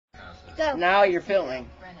Go. Now you're filming.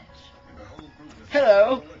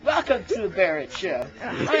 Hello, welcome to the Barrett Show.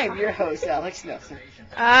 I am your host, Alex Nelson.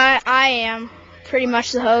 I am pretty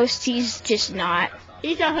much the host. He's just not.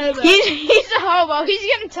 He's a hobo. He's a hobo. He's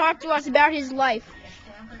going to talk to us about his life.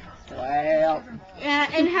 Well,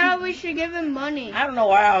 And how we should give him money. I don't know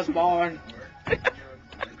why I was born.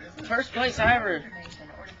 First place I ever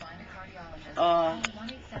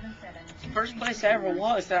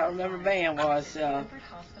was that I remember being was the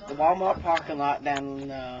Walmart parking lot down in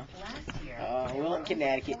Wilton,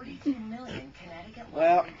 Connecticut.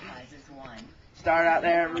 Well, started out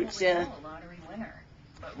there at Route 7,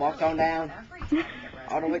 walked on down,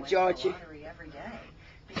 all the way to Georgia.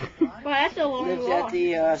 Well, that's a long Lived walk. at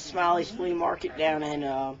the Smiley's Flea Market down in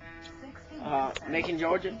Macon,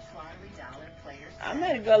 Georgia. I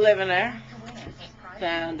made a good living there.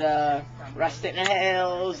 Found rusted in the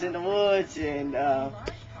hills, in the woods, and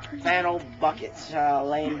found old buckets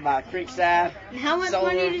laying by the creekside. And how much Sold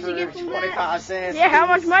money them did you for get from 25 that? cents. Yeah, how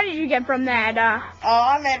much money did you get from that? Oh,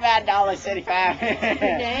 I made about $1.75.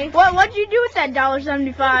 Today? What'd you do with that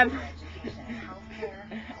 $1.75?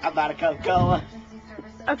 I bought a Coca-Cola.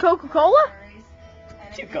 A Coca-Cola?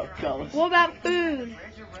 2 Coca-Colas. What about food?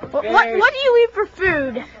 What do you eat for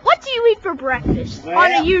food? What do you eat for breakfast on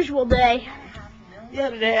Well- a usual day? The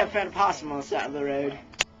other day I found a possum on the side of the road.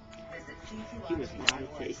 He was mighty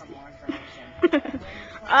tasty.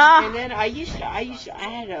 And then I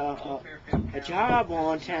had a job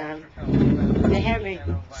one time. They had me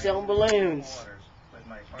selling balloons.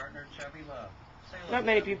 Not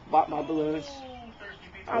many people bought my balloons.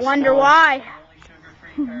 I wonder why.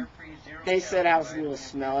 They said I was a little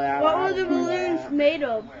smelly. What were the balloons made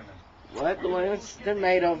of? What balloons? They're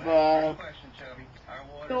made of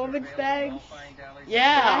Garbage bags?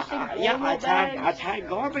 yeah, Plastic yeah. Omo I tied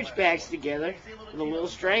garbage bags together with a little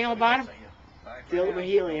string on the bottom, filled it with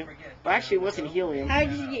helium. Well, actually, it wasn't helium. How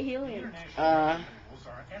did you get helium?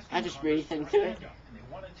 I just breathed into it.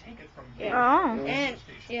 Oh, And,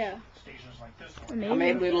 yeah. I made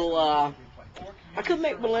amazing. little, I could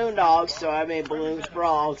make balloon dogs, so I made balloon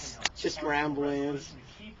frogs, just round balloons.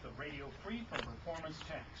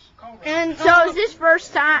 And So is this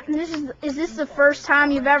first time? Is this the first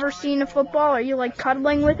time you've ever seen a football? Are you like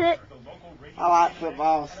cuddling with it? I like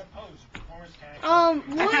footballs. I kind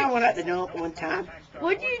of what went out the dump one time.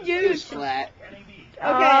 what do you It do? was flat.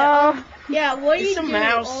 Okay. Yeah. What do It's you a do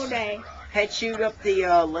mouse. all day? Had chewed up the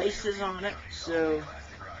laces on it, so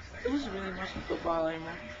it wasn't really much of football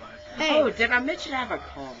anymore. Hey. Oh, did I mention I have a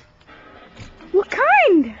car? What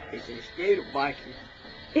kind? It's a skater biker.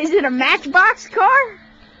 Is it a Matchbox car?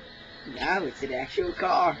 No, it's an actual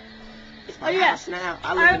car. It's my Oh, yeah. house now.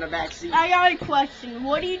 I live in the back seat. I got a question.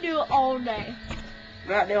 What do you do all day?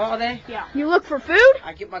 What I do all day? Yeah. You look for food?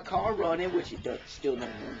 I get my car running, which it still doesn't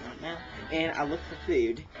run right now, and I look for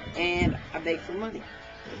food, and I beg for money.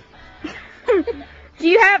 Do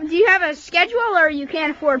you have a schedule, or you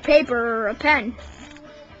can't afford paper or a pen?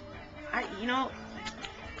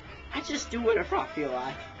 I just do whatever I feel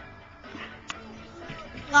like.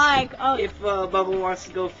 Like, If Bubba wants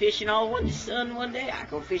to go fishing one day, I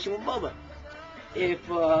go fishing with Bubba. If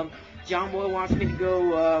John Boy wants me to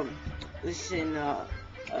go,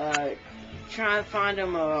 try and find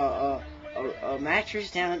him a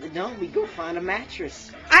mattress down at the dump, we go find a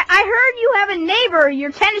mattress. I heard you have a neighbor,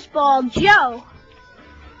 your tennis ball, Joe,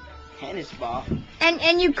 Tennis ball.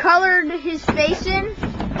 and you colored his face in.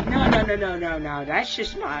 No. That's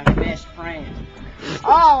just my best friend.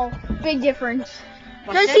 Oh, big difference.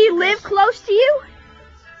 My Does he second live best- close to you?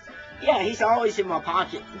 Yeah, he's always in my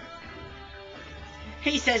pocket.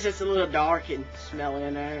 He says it's a little dark and smelly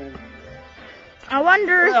in there. I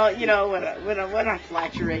wonder. Well, when I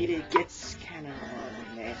flaturate, it gets kind of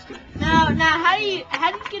nasty. now, how do you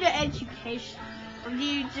get an education? Or do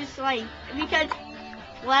you just like, because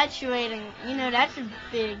flatulating, that's a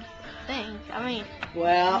big thing. I mean,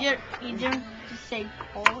 Well, you don't just say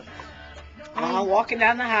college. while I'm walking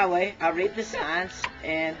down the highway, I read the signs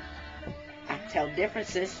and I tell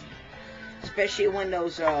differences, especially when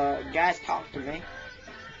those guys talk to me.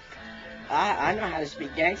 I know how to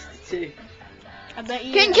speak gangster too. I bet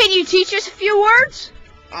you. Can you teach us a few words?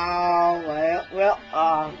 Oh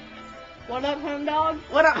well. What up, home dog?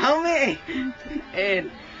 What up, homie?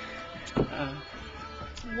 And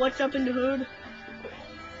What's up in the hood?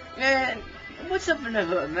 man, what's up in the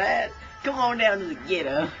hood, man? Come on down to the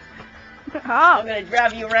ghetto. I'm Oh. gonna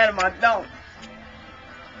drive you around in my dump.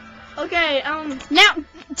 Okay, Now,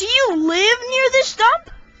 do you live near this dump?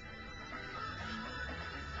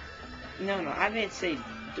 No, I didn't say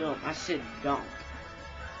dump. I said dump.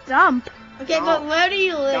 Dump. Okay, but where do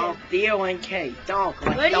you live? Donk, D-O-N-K. Donk,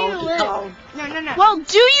 like Where do you Donkey live? Kong. No. Well,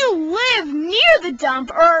 do you live near the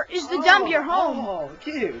dump, or is the dump your home? Oh,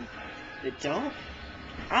 dude. The dump?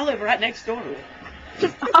 I live right next door to it.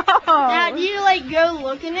 Oh. Now, do you like go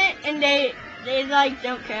look in it and they like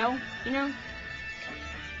don't care, you know?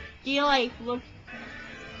 Do you like look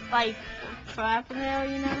like crap in there,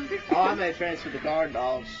 you know? Oh, I made friends with the guard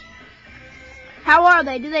dogs. How are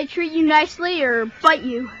they? Do they treat you nicely or bite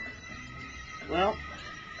you? Well,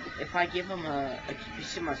 if I give them you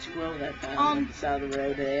see my squirrel that found at the side of the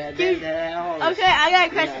road, they always Okay, I got a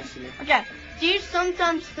be question. nice to me. Okay, do you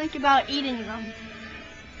sometimes think about eating them?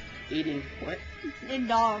 Eating what? The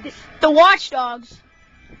dogs. The watchdogs.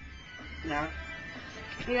 No,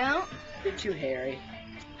 You know? they're too hairy.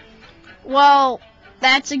 Well,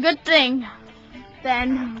 that's a good thing,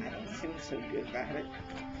 then. I don't feel so good about it.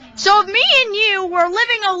 So if me and you were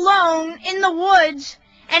living alone in the woods,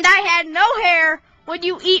 and I had no hair, would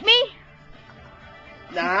you eat me?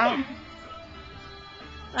 No,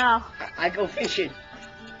 Oh. I go fishing.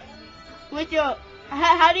 With your,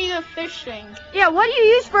 how do you go fishing? Yeah, what do you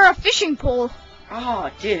use for a fishing pole? Oh,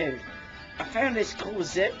 dude. I found this cool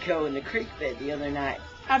Zipco in the creek bed the other night.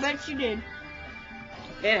 I bet you did.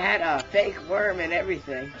 It had a fake worm and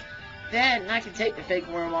everything. Then I can take the fake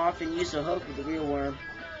worm off and use a hook with the real worm.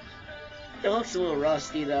 The hook's a little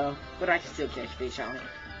rusty though, but I can still catch fish on it.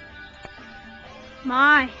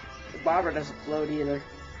 My. The bobber doesn't float either.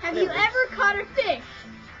 Have you ever caught a fish?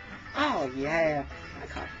 Oh yeah, I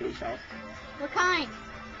caught fish off. What kind?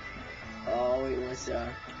 Oh, it was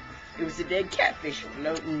a dead catfish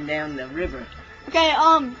floating down the river. Okay,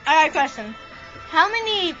 I got a question. How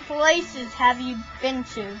many places have you been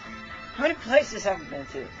to? How many places have I been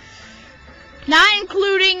to? Not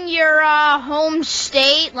including your home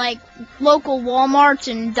state, like local Walmarts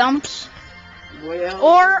and dumps,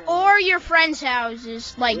 Well, or your friends'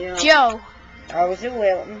 houses, like Yeah. Joe. I was in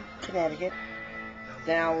Wellington, Connecticut.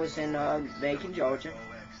 Then I was in Macon, Georgia.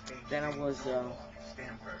 Then I was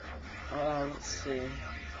let's see.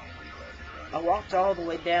 I walked all the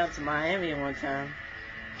way down to Miami one time.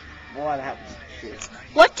 Boy, that was shit.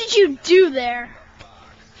 What did you do there?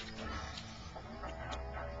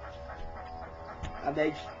 I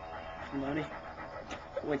made money.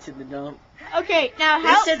 Went to the dump. Okay, now They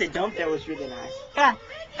how? said the dump there was really nice. Yeah.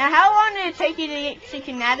 Now, how long did it take you to get to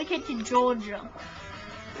Connecticut to Georgia?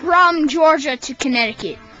 From Georgia to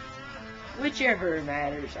Connecticut. Whichever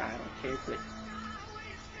matters, I don't care. But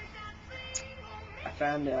I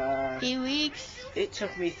found Few weeks. it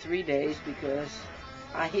took me 3 days because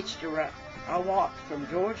I hitched a ride. I walked from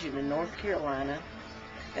Georgia to North Carolina.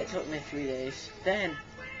 That took me 3 days. Then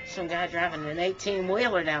some guy driving an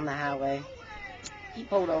 18-wheeler down the highway. He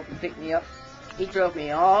pulled over and picked me up. He drove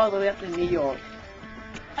me all the way up to New York.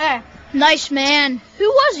 Hey, Nice man. Who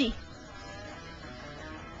was he?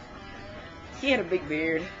 He had a big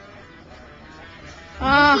beard.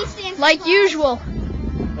 Like usual.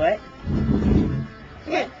 What?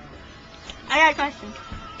 What? I got a question.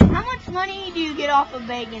 How much money do you get off of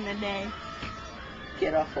begging a day?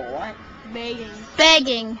 Get off of what? Begging.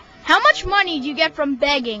 Begging. How much money do you get from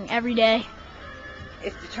begging every day?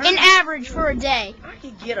 If the In average for a day. I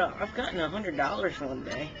could get I've gotten $100 one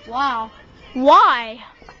day. Wow. Why?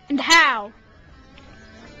 And how?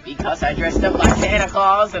 Because I dressed up like Santa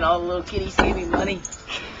Claus and all the little kitties gave me money.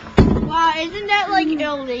 Wow, isn't that like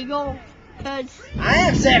illegal? Cause I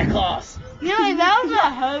am Santa Claus. you know, if I was a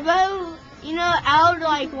hobo, you know, I would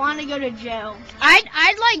like want to go to jail.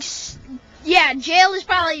 I'd like, yeah, jail is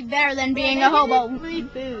probably better than being a hobo. Free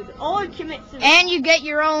food. Or commit suicide. And you get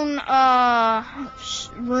your own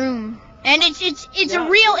room. And it's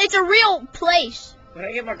a real place. When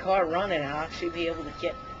I get my car running, I'll actually be able to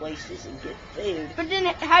get places and get food. But then,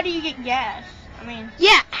 how do you get gas? I mean,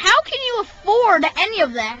 Yeah, how can you afford any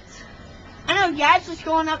of that? I know gas is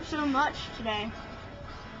going up so much today.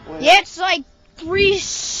 Yeah, it's like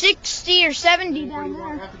 $3.60 or $7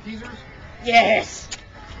 down there. Yes.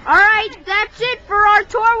 All right, that's it for our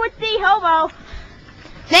tour with the hobo.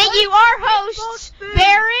 Thank you, our hosts,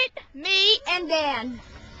 Barrett, me, and Dan.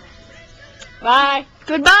 Bye.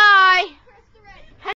 Goodbye.